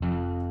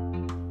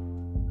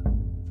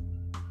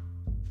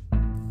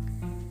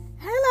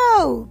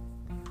Hello,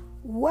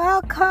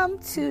 welcome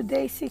to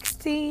day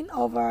 16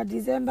 of our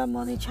December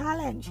money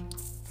challenge.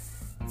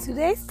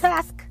 Today's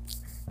task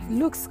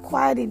looks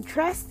quite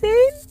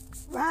interesting,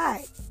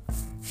 right?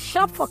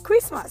 Shop for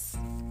Christmas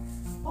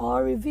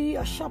or review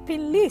your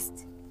shopping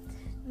list.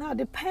 Now,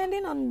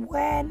 depending on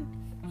when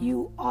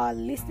you are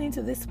listening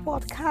to this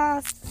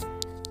podcast,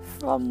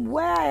 from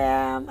where I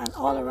am and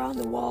all around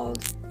the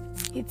world,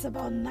 it's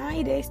about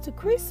 9 days to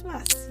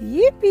Christmas.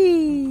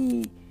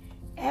 Yippee!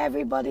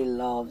 Everybody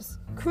loves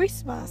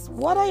Christmas.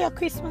 What are your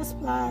Christmas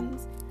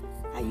plans?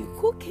 Are you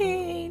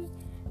cooking?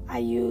 Are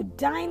you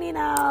dining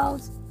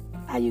out?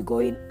 Are you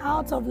going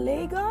out of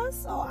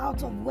Lagos or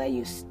out of where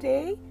you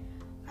stay?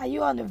 Are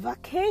you on a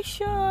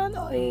vacation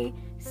or a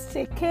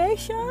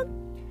staycation?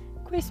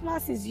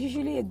 Christmas is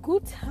usually a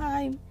good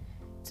time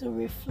to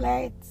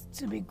reflect,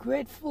 to be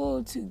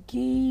grateful, to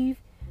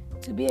give,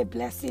 to be a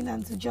blessing,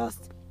 and to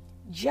just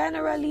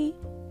generally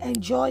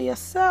enjoy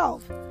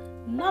yourself.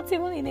 Not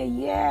even in a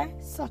year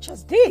such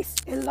as this,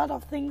 a lot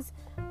of things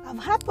have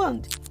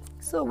happened.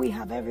 So we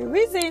have every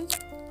reason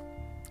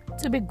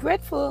to be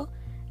grateful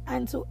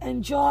and to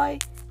enjoy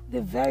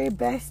the very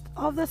best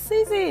of the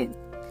season.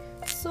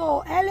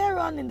 So earlier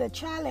on in the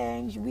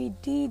challenge, we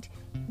did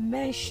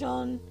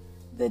mention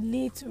the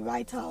need to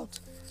write out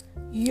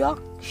your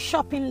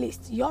shopping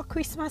list, your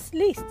Christmas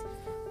list.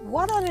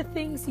 What are the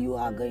things you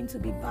are going to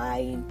be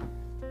buying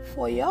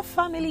for your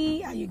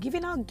family? Are you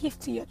giving out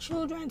gifts to your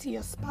children, to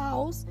your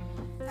spouse?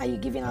 Are you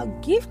giving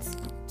out gifts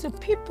to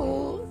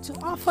people, to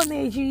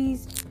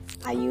orphanages?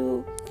 Are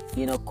you,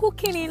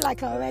 cooking in,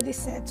 like I already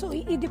said? So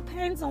it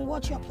depends on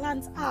what your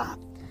plans are.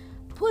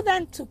 Put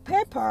them to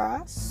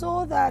paper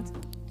so that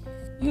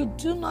you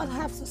do not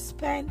have to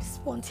spend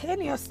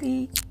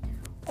spontaneously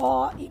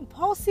or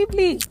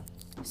impulsively.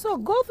 So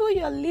go through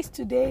your list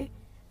today.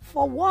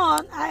 For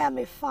one, I am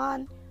a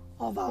fan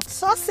of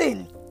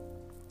outsourcing.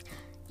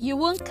 You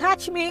won't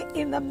catch me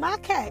in the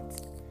market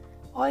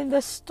or in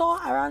the store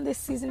around the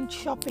season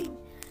shopping.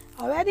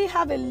 I already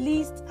have a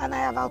list and I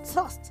have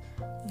outsourced.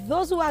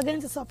 Those who are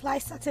going to supply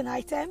certain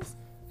items,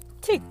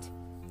 ticked.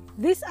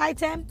 This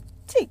item,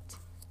 ticked.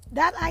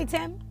 That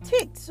item,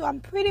 ticked. So I'm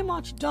pretty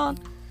much done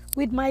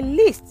with my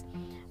list.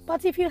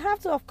 But if you have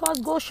to, of course,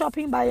 go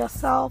shopping by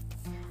yourself,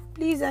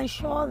 please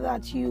ensure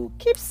that you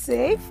keep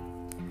safe.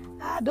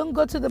 Don't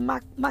go to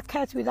the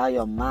market without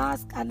your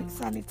mask and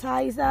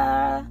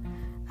sanitizer,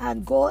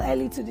 and go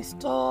early to the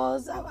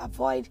stores.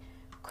 Avoid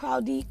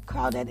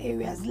crowded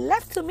areas.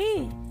 Left to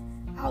me,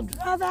 I would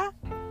rather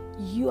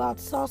you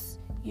outsource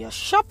your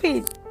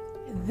shopping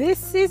this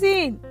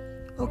season.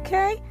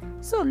 Okay?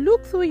 So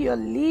look through your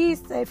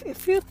list. A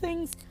few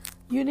things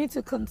you need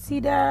to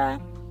consider.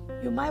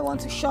 You might want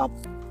to shop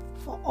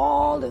for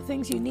all the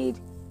things you need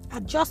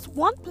at just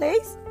one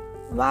place,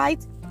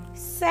 right?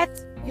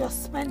 Set your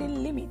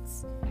spending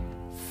limits.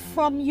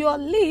 From your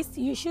list,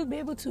 you should be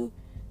able to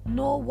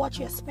know what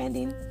you're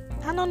spending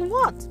and on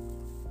what.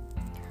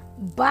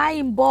 Buy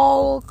in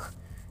bulk.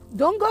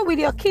 Don't go with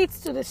your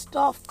kids to the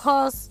store, of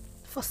course,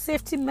 for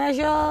safety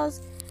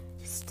measures.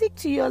 Stick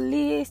to your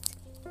list.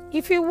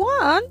 If you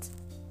want,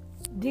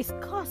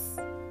 discuss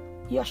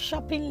your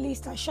shopping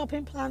list and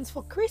shopping plans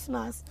for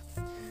Christmas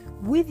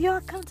with your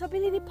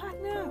accountability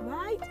partner,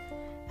 right?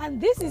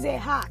 And this is a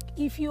hack.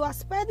 If you are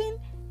spending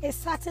a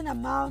certain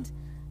amount,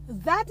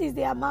 that is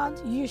the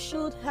amount you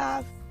should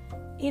have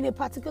in a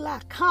particular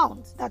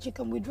account that you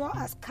can withdraw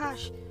as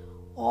cash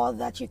or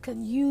that you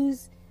can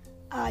use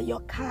your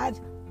card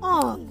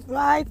on,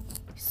 right?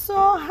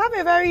 So have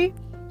a very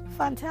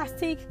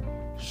fantastic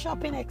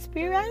shopping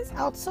experience.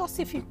 Outsource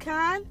if you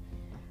can.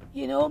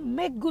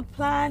 Make good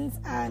plans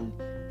and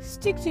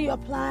stick to your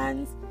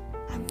plans.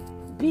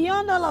 And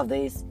beyond all of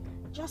this,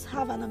 just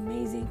have an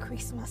amazing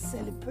Christmas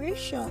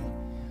celebration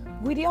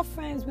with your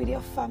friends, with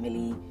your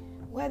family,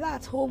 whether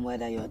at home,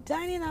 whether you're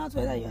dining out,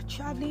 whether you're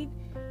traveling.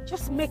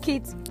 Just make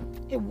it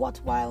a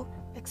worthwhile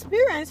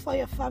experience for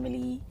your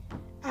family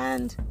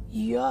and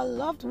your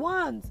loved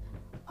ones.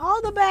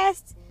 All the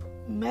best.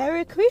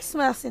 Merry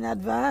Christmas in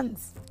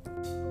advance.